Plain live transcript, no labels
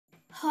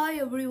Hi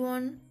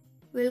everyone,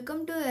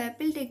 welcome to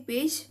Apple Tech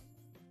page.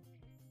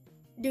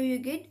 Do you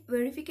get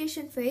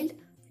verification failed?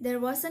 There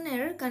was an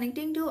error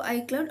connecting to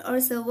iCloud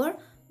or server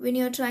when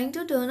you are trying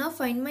to turn off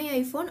Find My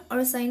iPhone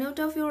or sign out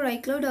of your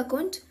iCloud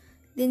account.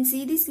 Then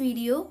see this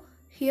video.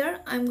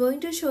 Here I am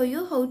going to show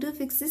you how to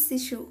fix this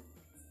issue.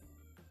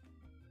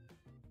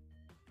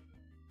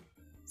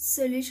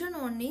 Solution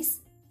 1 is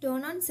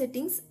turn on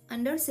settings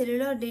under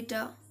cellular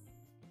data.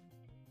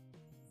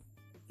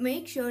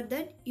 Make sure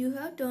that you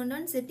have turned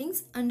on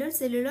settings under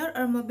cellular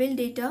or mobile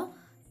data.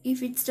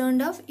 If it's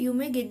turned off, you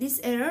may get this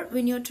error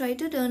when you try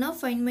to turn off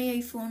Find My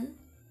iPhone.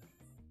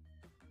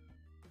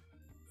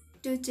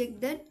 To check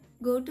that,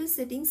 go to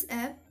Settings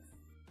app.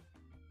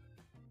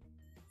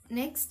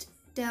 Next,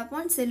 tap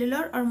on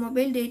cellular or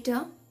mobile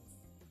data.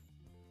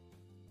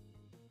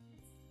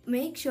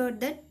 Make sure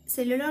that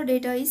cellular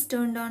data is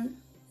turned on.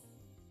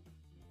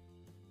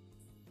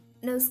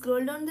 Now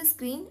scroll down the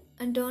screen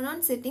and turn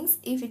on settings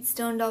if it's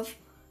turned off.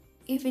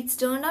 If it's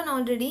turned on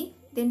already,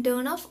 then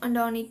turn off and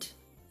on it.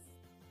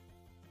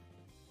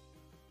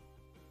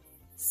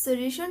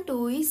 Solution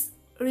 2 is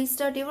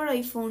restart your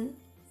iPhone.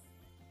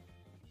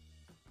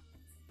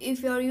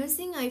 If you are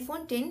using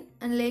iPhone 10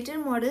 and later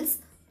models,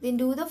 then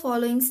do the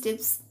following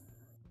steps.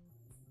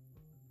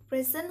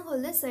 Press and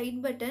hold the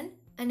side button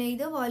and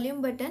either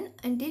volume button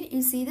until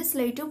you see the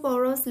slide to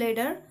power off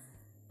slider.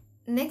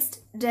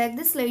 Next, drag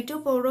the slide to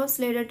power off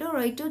slider to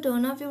right to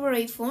turn off your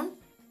iPhone.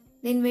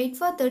 Then wait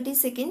for 30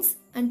 seconds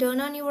and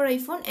turn on your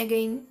iPhone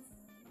again.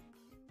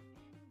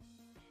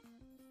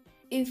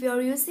 If you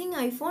are using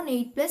iPhone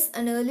 8 Plus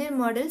and earlier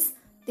models,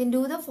 then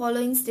do the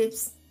following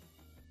steps.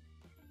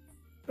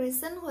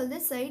 Press and hold the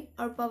side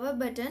or power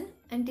button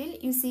until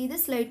you see the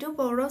slide to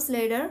power off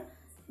slider.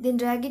 Then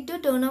drag it to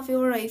turn off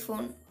your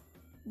iPhone.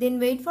 Then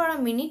wait for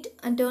a minute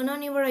and turn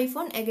on your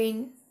iPhone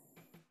again.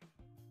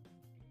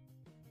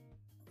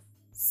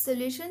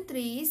 Solution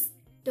 3 is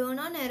turn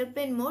on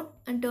airplane mode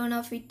and turn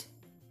off it.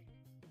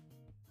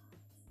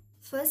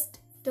 First,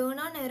 turn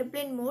on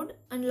airplane mode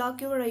and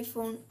lock your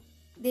iPhone.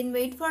 Then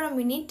wait for a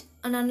minute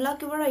and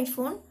unlock your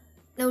iPhone.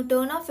 Now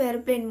turn off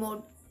airplane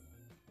mode.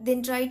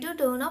 Then try to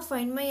turn off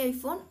Find My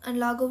iPhone and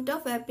log out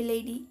of Apple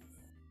ID.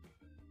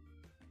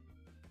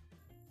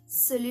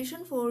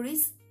 Solution 4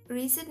 is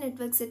reset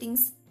network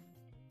settings.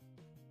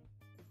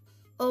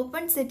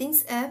 Open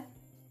Settings app.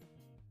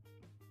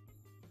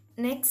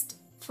 Next,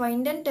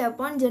 find and tap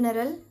on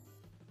General.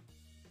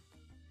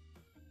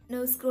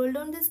 Now scroll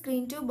down the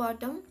screen to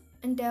bottom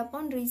and tap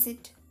on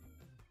Reset.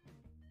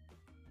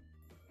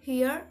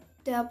 Here,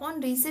 tap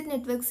on Reset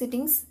Network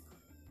Settings.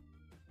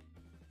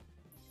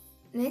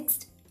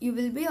 Next, you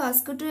will be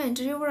asked to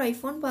enter your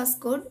iPhone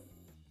passcode.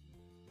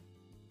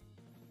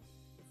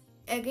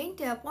 Again,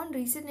 tap on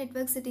Reset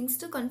Network Settings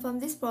to confirm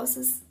this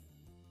process.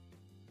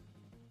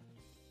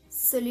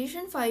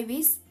 Solution 5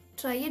 is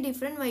try a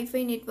different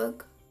Wi-Fi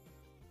network.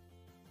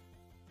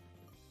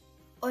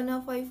 One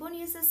of iPhone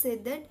users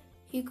said that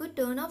he could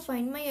turn off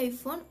Find My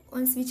iPhone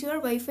on switch your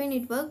Wi-Fi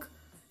network.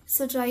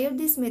 So try out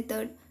this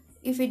method.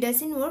 If it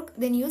doesn't work,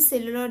 then use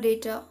cellular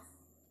data.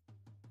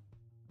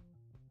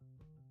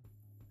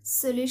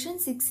 Solution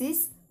 6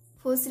 is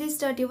force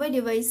restart your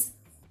device.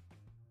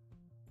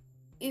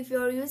 If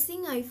you are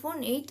using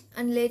iPhone 8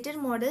 and later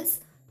models,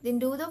 then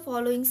do the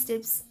following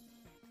steps.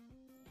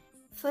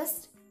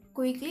 First,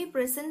 quickly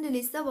press and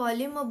release the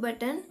volume up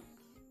button.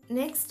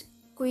 Next,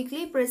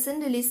 quickly press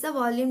and release the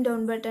volume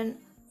down button.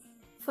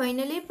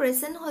 Finally,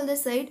 press and hold the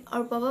side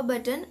or power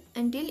button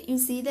until you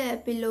see the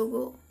Apple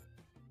logo.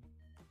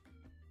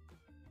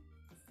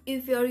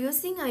 If you are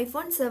using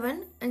iPhone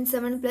 7 and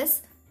 7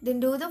 Plus,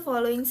 then do the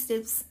following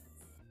steps.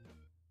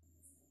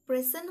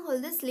 Press and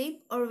hold the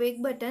sleep or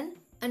wake button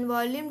and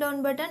volume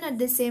down button at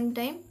the same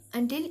time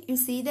until you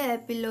see the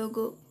Apple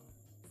logo.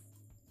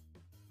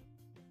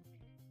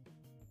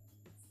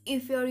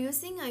 If you are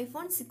using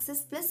iPhone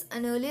 6s Plus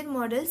and earlier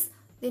models,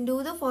 then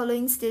do the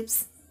following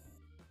steps.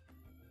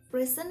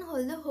 Press and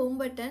hold the home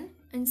button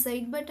and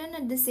side button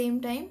at the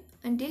same time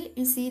until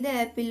you see the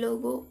Apple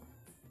logo.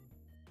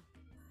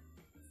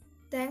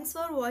 Thanks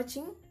for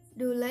watching.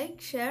 Do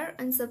like, share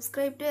and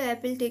subscribe to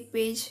Apple Tech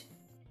page.